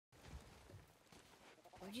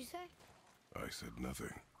What'd you say? I said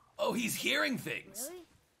nothing. Oh, he's hearing things. Really?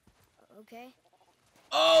 Okay.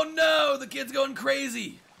 Oh no, the kid's going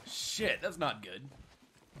crazy. Shit, that's not good.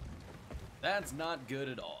 That's not good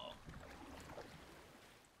at all.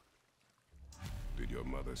 Did your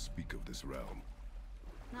mother speak of this realm?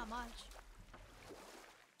 Not much.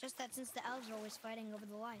 Just that since the elves are always fighting over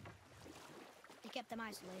the light, they kept them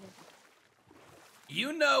isolated.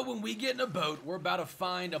 You know, when we get in a boat, we're about to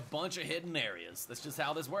find a bunch of hidden areas. That's just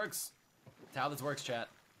how this works. That's how this works, chat.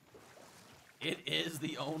 It is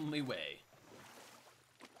the only way.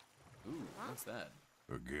 Ooh, what's that?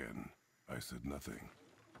 Again, I said nothing.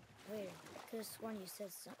 Weird. Could have sworn you said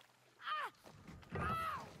something.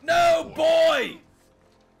 No, boy!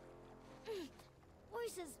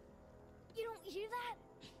 Voices! You don't hear that?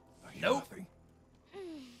 I hear Nope. nothing.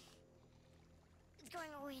 It's going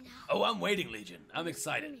away now. Oh, I'm waiting, Legion. I'm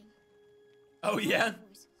excited. Screaming. Oh, yeah?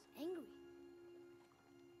 Voices. Angry.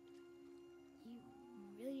 You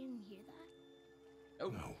really didn't hear that? Oh,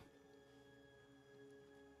 No.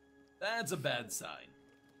 That's a bad sign.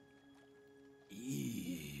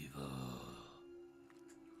 Evil.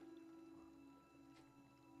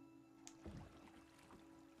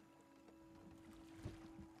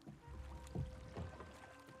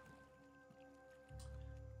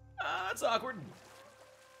 Ah, that's awkward.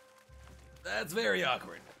 That's very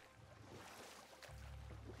awkward.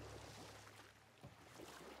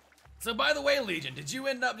 So, by the way, Legion, did you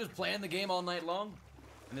end up just playing the game all night long?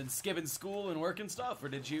 And then skipping school and work and stuff? Or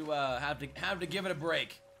did you have to give it a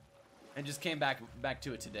break and just came back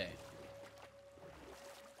to it today?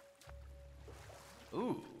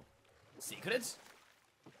 Ooh. Secrets?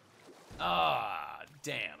 Ah,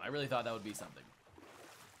 damn. I really thought that would be something.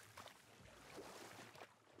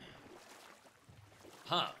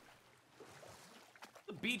 Huh.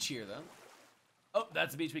 The beach here, though. Oh,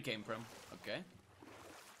 that's the beach we came from. Okay.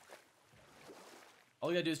 All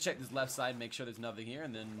we gotta do is check this left side, make sure there's nothing here,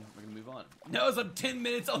 and then we're gonna move on. No, it's I'm 10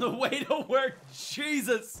 minutes on the way to work.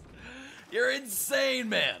 Jesus. You're insane,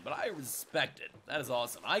 man. But I respect it. That is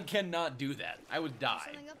awesome. I cannot do that. I would die.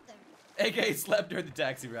 Something up there. AKA slept during the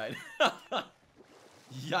taxi ride.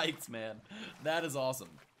 Yikes, man. That is awesome.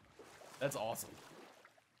 That's awesome.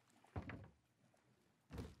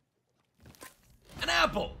 An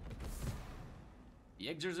apple! The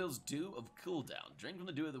Yggdrasil's Dew of Cooldown. Drink from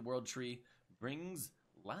the Dew of the World Tree brings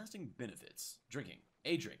lasting benefits. Drinking.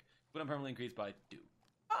 A drink. Cooldown permanently increased by dew.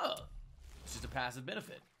 Oh! It's just a passive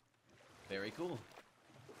benefit. Very cool.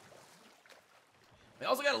 We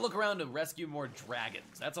also gotta look around to rescue more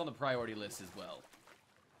dragons. That's on the priority list as well.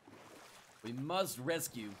 We must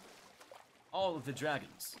rescue all of the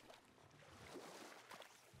dragons.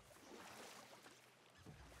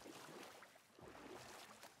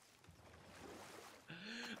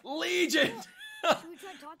 Legion! Should we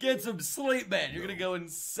try talking? Get some sleep, man. You're gonna go Maybe they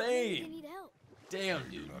insane. need help. Damn, They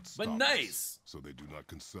do dude. not But stop nice. us, so they do not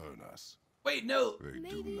concern us. Wait, no. They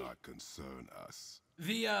Maybe- do not concern us.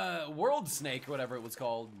 The World Snake, or whatever it was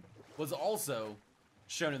called, was also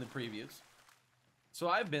shown in the previews. So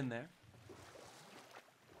I've been there.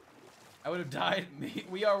 I would have died.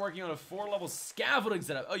 We are working on a 4-level scaffolding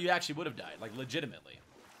setup. Oh, you actually would have died, like legitimately.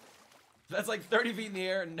 That's like 30 feet in the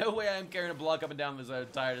air. No way I'm carrying a block up and down this. I'm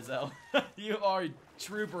tired as hell. You are a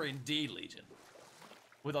trooper indeed, Legion.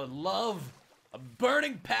 With a love, a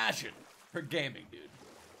burning passion for gaming, dude.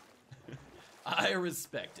 I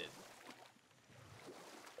respect it.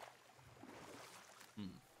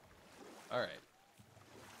 Alright.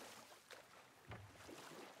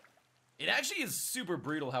 It actually is super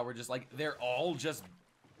brutal how we're just like, they're all just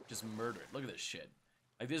murdered. Look at this shit.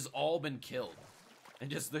 Like, this has all been killed. And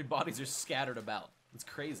just their bodies are scattered about. It's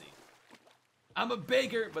crazy. I'm a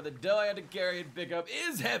baker, but the dough I had to carry and pick up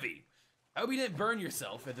is heavy. I hope you didn't burn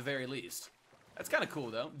yourself at the very least. That's kind of cool,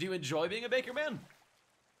 though. Do you enjoy being a baker, man?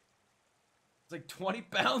 It's like 20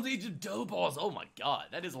 pounds each of dough balls. Oh my god,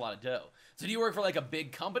 that is a lot of dough. So do you work for like a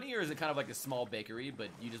big company, or is it kind of like a small bakery, but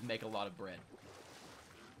you just make a lot of bread?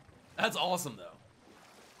 That's awesome, though.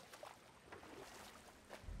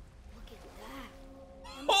 Look at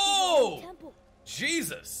that. Oh! Temple.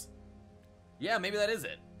 Jesus! Yeah, maybe that is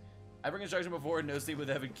it. I bring instruction before, no sleep with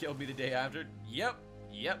heaven killed me the day after. Yep.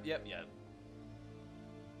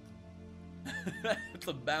 That's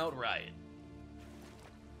about right.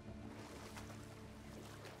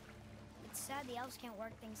 It's sad the elves can't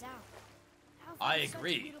work things out. I Alpha is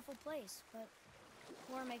agree. Such a beautiful place, but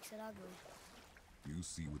war makes it ugly. You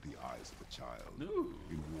see with the eyes of a child. Ooh.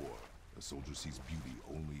 In war, a soldier sees beauty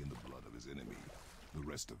only in the blood of his enemy. The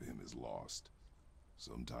rest of him is lost,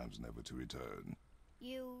 sometimes never to return.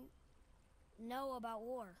 You know about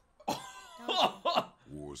war.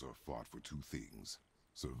 Wars are fought for two things: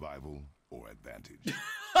 survival or advantage.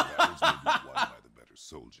 Battles may be won by the better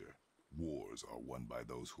soldier. Wars are won by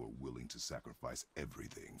those who are willing to sacrifice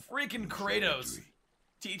everything. Freaking for Kratos victory.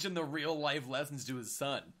 teaching the real life lessons to his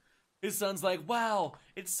son. His son's like, wow,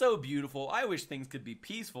 it's so beautiful. I wish things could be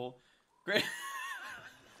peaceful. Great.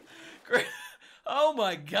 Oh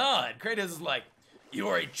my god. Kratos is like, you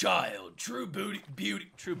are a child. True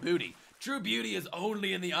beauty is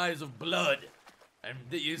only in the eyes of blood, and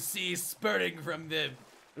that you see spurting from the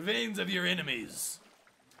veins of your enemies.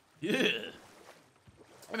 Yeah.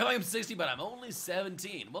 I feel like I'm 60, but I'm only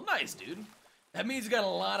 17. Well, nice, dude. That means you got a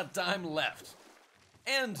lot of time left.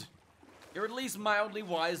 And you're at least mildly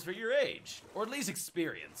wise for your age. Or at least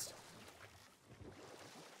experienced.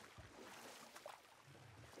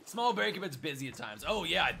 Small bakery, but it's busy at times. Oh,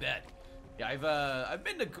 yeah, I bet. Yeah,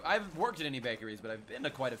 I've worked at any bakeries, but I've been to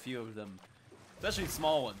quite a few of them. Especially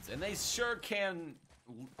small ones. And they sure can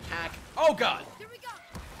pack. Oh, God. Here we go.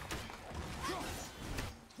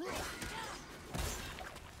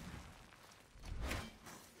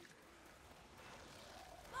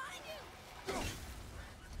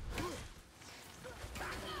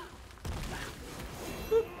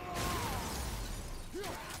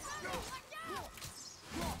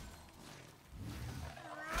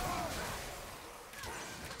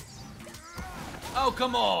 Oh,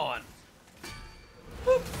 come on!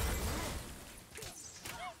 Whoop.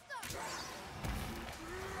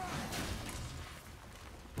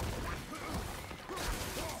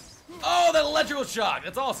 Oh, that electrical shock!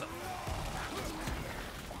 That's awesome!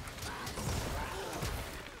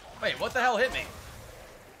 Wait, what the hell hit me?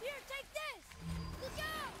 Here, take this! Look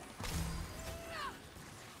out!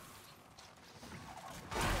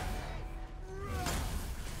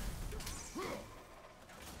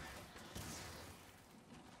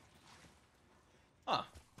 Huh.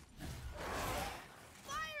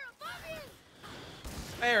 Fire above you!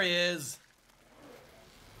 There he is.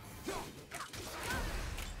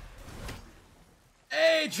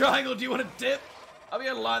 Hey, Triangle, do you want to dip? I'll be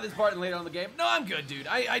able to line this part later on in the game. No, I'm good, dude.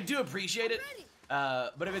 I do appreciate it.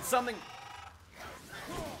 But if it's something...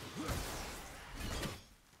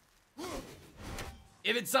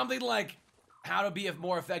 If it's something like how to be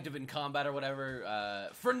more effective in combat or whatever,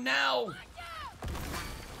 for now...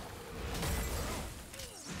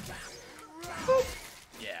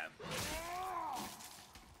 Yeah.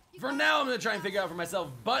 For now, I'm going to try and figure out for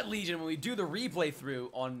myself, but Legion, when we do the replay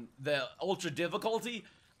through on the ultra difficulty,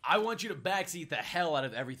 I want you to backseat the hell out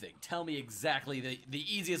of everything. Tell me exactly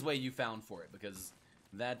the easiest way you found for it, because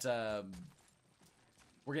that,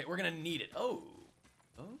 we're going to need it. Oh,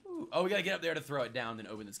 we got to get up there to throw it down and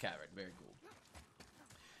open this cavern. Very cool.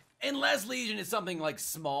 Unless Legion is something like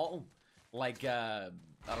small, like, I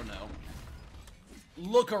don't know,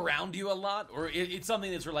 look around you a lot, or it's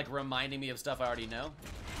something that's like reminding me of stuff I already know,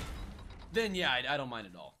 then yeah, I don't mind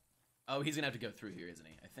at all. Oh, he's gonna have to go through here, isn't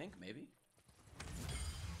he? I think, maybe?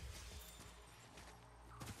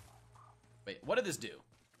 Wait, what did this do?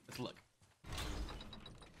 Let's look.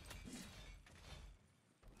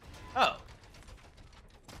 Oh.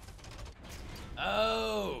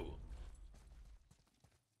 Oh.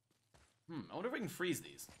 I wonder if we can freeze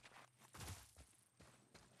these.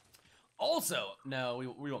 Also, no, we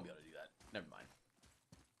won't be able to do that. Never mind.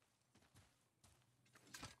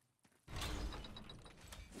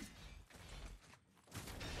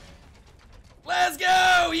 Let's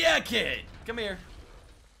go! Yeah, kid! Come here.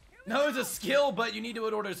 No, it's a skill, but you need to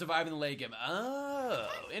in order to survive in the late game. Oh,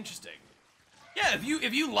 interesting. Yeah,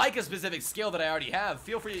 if you like a specific skill that I already have,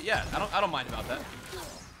 feel free to, yeah, I don't mind about that.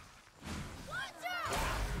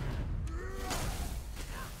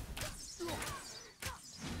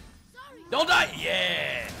 Don't die!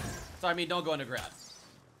 Yeah! Sorry, I mean, don't go underground.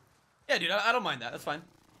 Yeah, dude, I don't mind that. That's fine.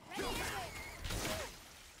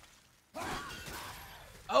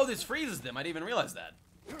 Oh, this freezes them. I didn't even realize that.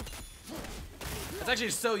 That's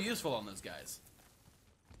actually so useful on those guys.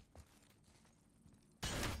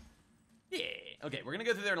 Yeah. Okay, we're gonna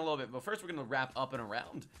go through there in a little bit, but first we're gonna wrap up and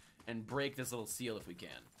around and break this little seal if we can.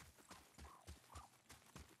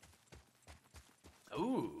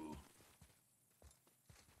 Ooh.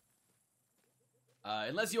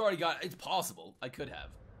 Unless you already got... It's possible. I could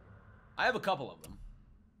have. I have a couple of them.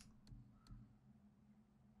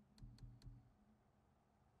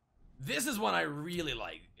 This is one I really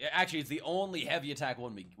like. Actually, it's the only heavy attack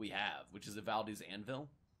one we have, which is the Valdez Anvil.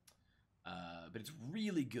 But it's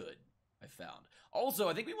really good, I found. Also,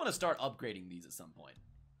 I think we want to start upgrading these at some point.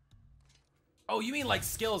 Oh, you mean like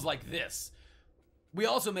skills like this? We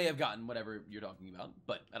also may have gotten whatever you're talking about,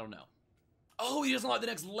 but I don't know. Oh, he just unlocked the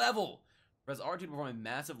next level. Press R2 to perform a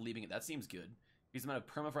massive leaping. That seems good. Increase the amount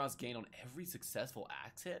of permafrost gained on every successful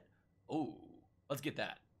axe hit. Oh, let's get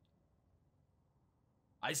that.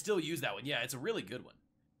 I still use that one. Yeah, it's a really good one.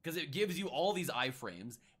 Because it gives you all these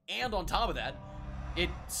iframes, and on top of that, it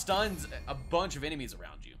stuns a bunch of enemies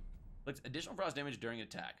around you. Looks additional frost damage during an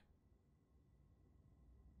attack.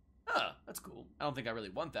 Huh, that's cool. I don't think I really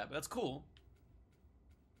want that, but that's cool.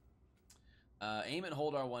 Aim and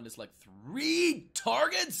hold R1 to select 3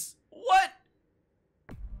 targets? What?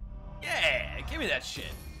 Yeah, give me that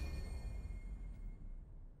shit.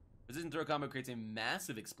 Precision throw combo creates a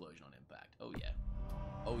massive explosion on impact. Oh yeah.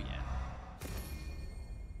 Oh yeah.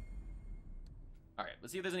 Alright,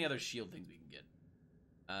 let's see if there's any other shield things we can get.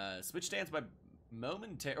 Switch stance by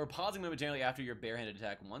pausing momentarily after your barehanded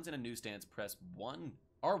attack. Once in a new stance, press R1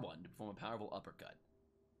 to perform a powerful uppercut.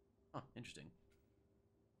 Huh, interesting.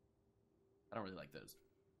 I don't really like those.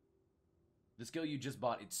 The skill you just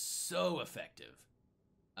bought, it's so effective.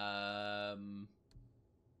 Oh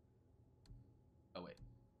wait.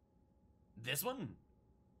 This one?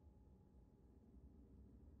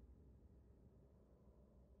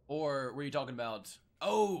 Or were you talking about...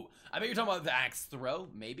 Oh, I bet you're talking about the axe throw,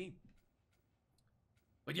 maybe?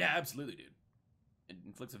 But yeah, absolutely, dude. It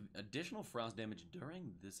inflicts additional frost damage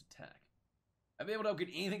during this attack. I've been able to upgrade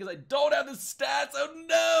anything because I don't have the stats. Oh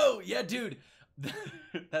no! Yeah, dude.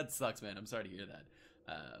 That sucks, man. I'm sorry to hear that.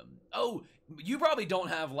 Oh, you probably don't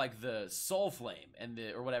have like the soul flame and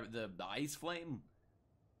or whatever, the ice flame.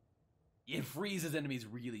 It freezes enemies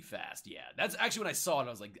really fast. Yeah, that's actually when I saw it. I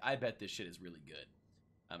was like, I bet this shit is really good.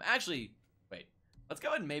 Actually, wait. Let's go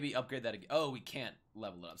ahead and maybe upgrade that again. Oh, we can't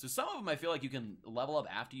level it up. So some of them I feel like you can level up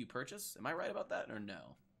after you purchase. Am I right about that or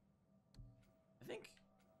no? I think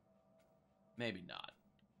maybe not.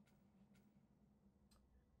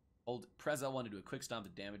 Hold press L1 to do a quick stomp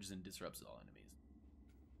that damages and disrupts all enemies.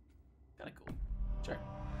 Kind of cool. Sure.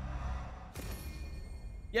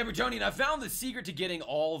 Yeah, Bertonian, I found the secret to getting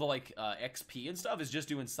all the like XP and stuff is just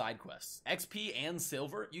doing side quests. XP and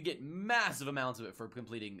silver, you get massive amounts of it for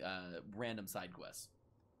completing random side quests.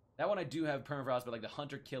 That one I do have permafrost, but like the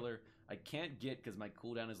hunter killer, I can't get because my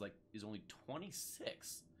cooldown is only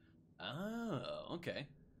 26. Oh, okay.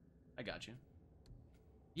 I got you.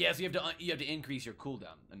 Yeah, so you have to increase your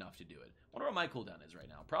cooldown enough to do it. I wonder what my cooldown is right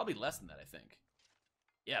now. Probably less than that, I think.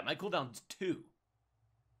 Yeah, my cooldown's 2.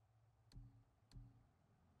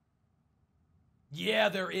 Yeah,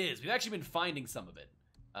 there is. We've actually been finding some of it.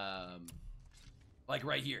 Like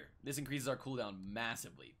right here. This increases our cooldown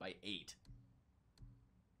massively by 8.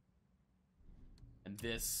 And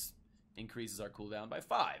this increases our cooldown by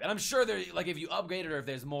 5. And I'm sure there, like, if you upgrade it or if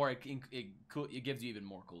there's more, it gives you even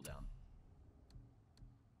more cooldown.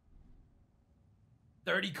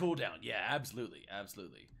 30 cooldown. Yeah, absolutely.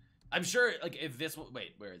 Absolutely. I'm sure, like, if this one...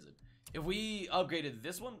 Wait, where is it? If we upgraded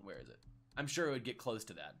this one, where is it? I'm sure it would get close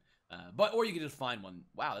to that. Or you could just find one.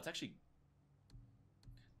 Wow, that actually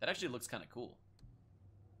looks kind of cool.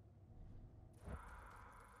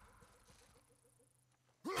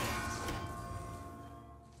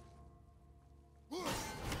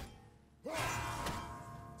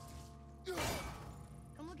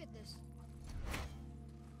 Come look at this.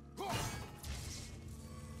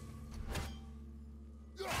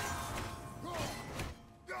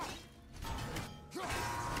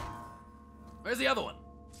 Where's the other one?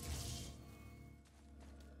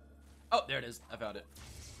 Oh, there it is. I found it.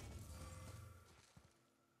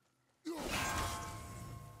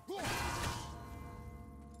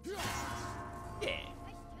 Yeah.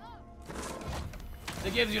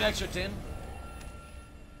 It gives you an extra 10.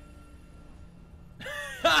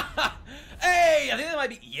 Hey, I think that might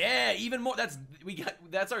be, yeah, even more. That's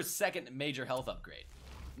our second major health upgrade.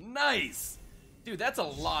 Nice. Dude, that's a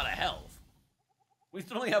lot of health. We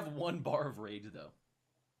still only have 1 bar of rage though.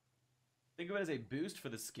 Think of it as a boost for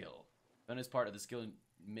the skill. Bonus part of the skill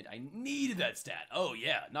I needed that stat. Oh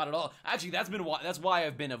yeah, not at all. Actually, that's why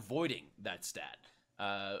I've been avoiding that stat.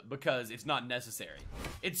 Because it's not necessary.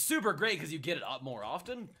 It's super great because you get it up more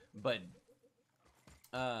often, but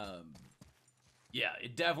yeah,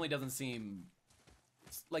 it definitely doesn't seem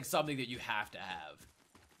like something that you have to have.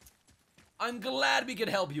 I'm glad we could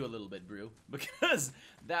help you a little bit, Brew, because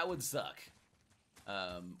that would suck.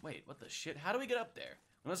 Wait, what the shit? How do we get up there?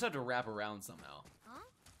 We must have to wrap around somehow. Huh?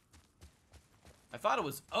 I thought it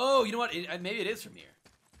was... Oh, you know what? Maybe it is from here.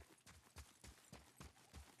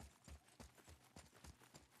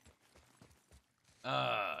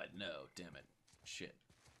 No. Damn it. Shit.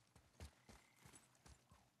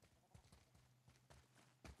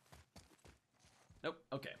 Nope.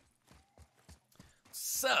 Okay.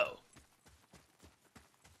 So.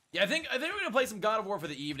 Yeah, I think we're gonna play some God of War for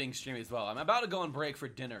the evening stream as well. I'm about to go on break for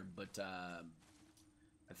dinner, but I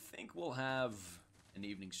think we'll have an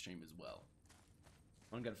evening stream as well.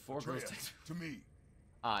 One got 4 girls. To me.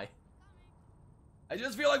 I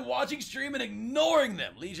just feel like watching stream and ignoring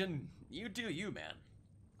them. Legion, you do you, man.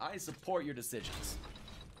 I support your decisions.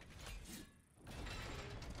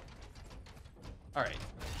 All right.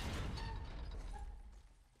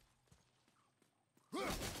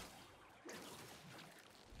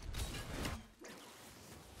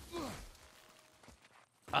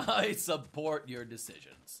 I support your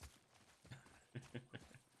decisions.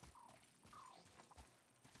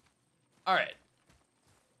 All right.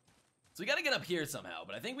 So we gotta get up here somehow,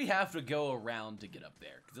 but I think we have to go around to get up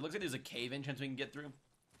there. Because it looks like there's a cave entrance we can get through.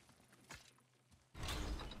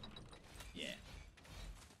 Yeah.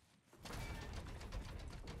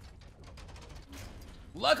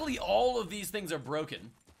 Luckily, all of these things are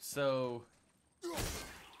broken, so...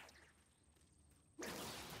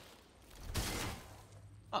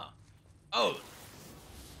 Huh. Oh.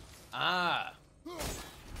 Ah.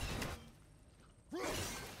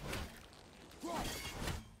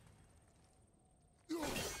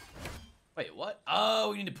 Wait, what?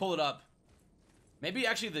 Oh, we need to pull it up. Maybe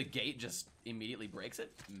actually the gate just immediately breaks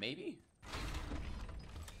it? Maybe?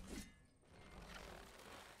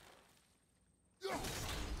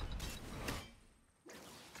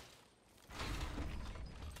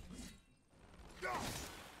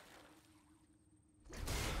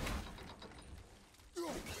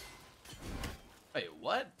 Wait,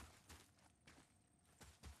 what?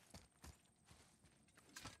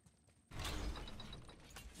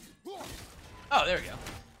 Oh, there we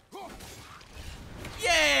go.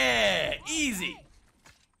 Yeah! Easy!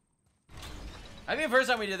 I think the first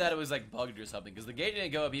time we did that, it was like bugged or something, because the gate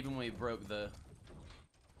didn't go up even when we broke the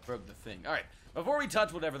thing. Alright, before we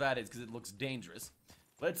touch whatever that is, because it looks dangerous,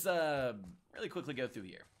 let's really quickly go through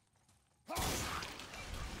here.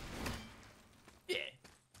 Yeah.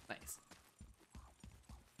 Nice.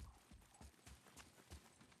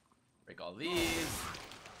 Break all these.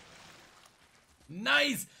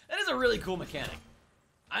 Nice! That is a really cool mechanic.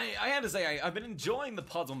 I have to say, I've been enjoying the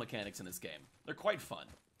puzzle mechanics in this game. They're quite fun.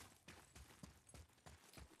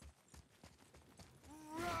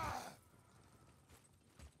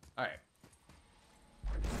 Alright.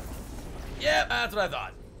 Yep, that's what I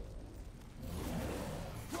thought.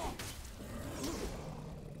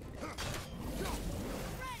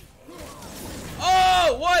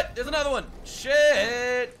 Oh, what? There's another one.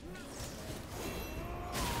 Shit.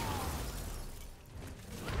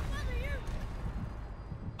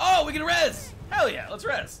 Oh, we can res! Hell yeah, let's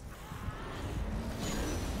res.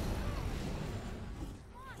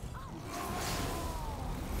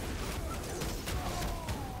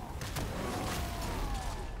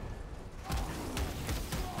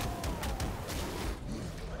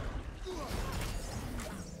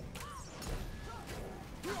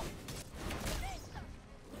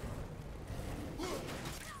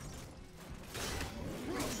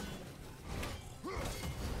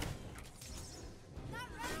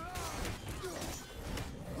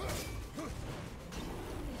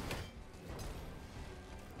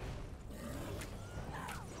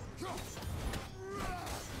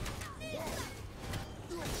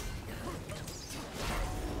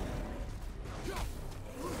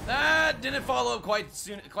 That didn't follow up quite as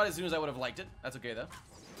soon as I would have liked it. That's okay though.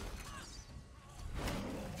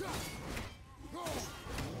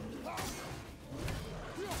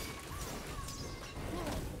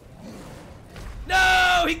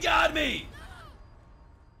 No, he got me.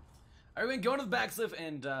 Are we going to the backslip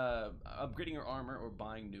and upgrading your armor or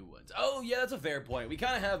buying new ones? Oh yeah, that's a fair point. We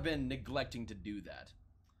kind of have been neglecting to do that.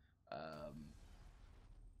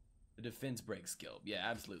 The defense break skill. Yeah,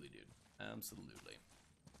 absolutely, dude. Absolutely.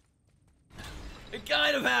 We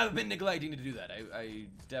kind of have been neglecting to do that. I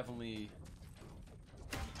definitely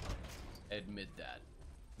admit that.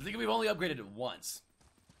 I think we've only upgraded it once.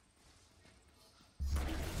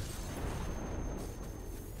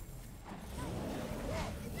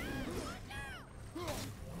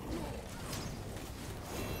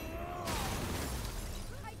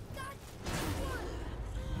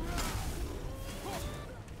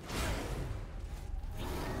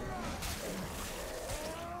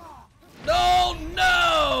 No,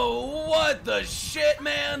 no! What the shit,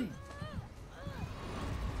 man?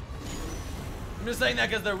 I'm just saying that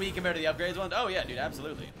because they're weak compared to the upgrades ones. Oh yeah, dude,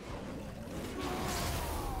 absolutely.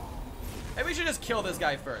 Maybe we should just kill this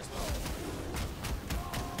guy first.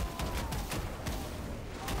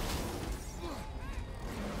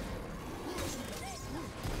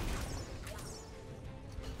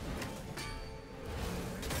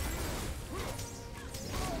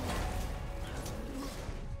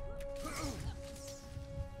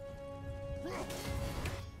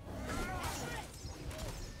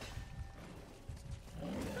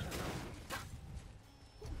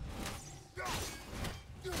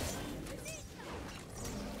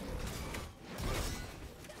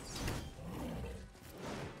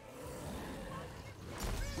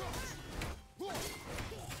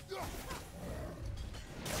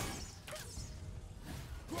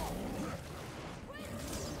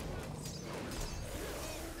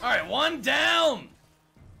 Alright, one down!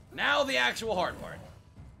 Now the actual hard part.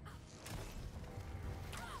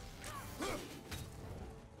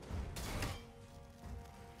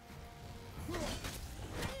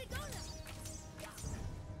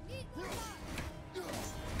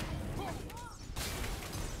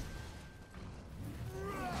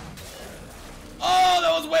 Oh,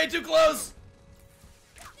 that was way too close!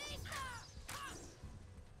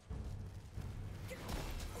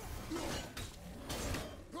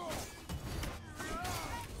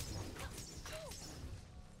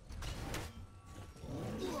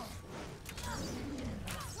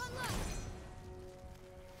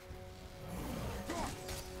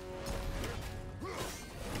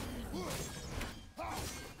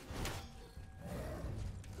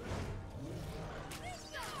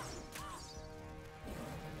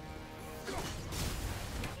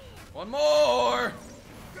 One more!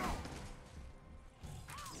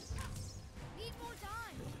 Need more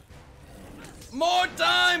time. More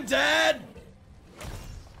time, Dad!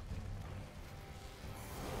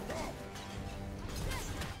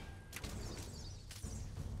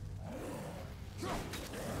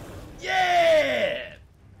 Yeah!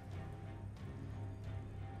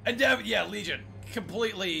 And yeah, Legion.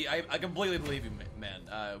 Completely, I completely believe you, man.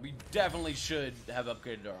 We definitely should have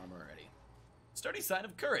upgraded our armor already. Sturdy sign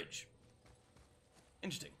of courage.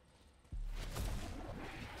 Interesting.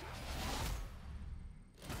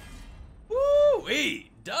 Woo-wee!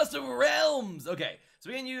 Dust of Realms! Okay, so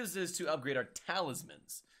we can use this to upgrade our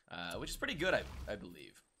talismans, which is pretty good, I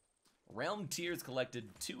believe. Realm tiers collected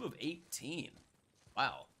 2 of 18.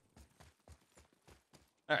 Wow.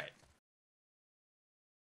 Alright,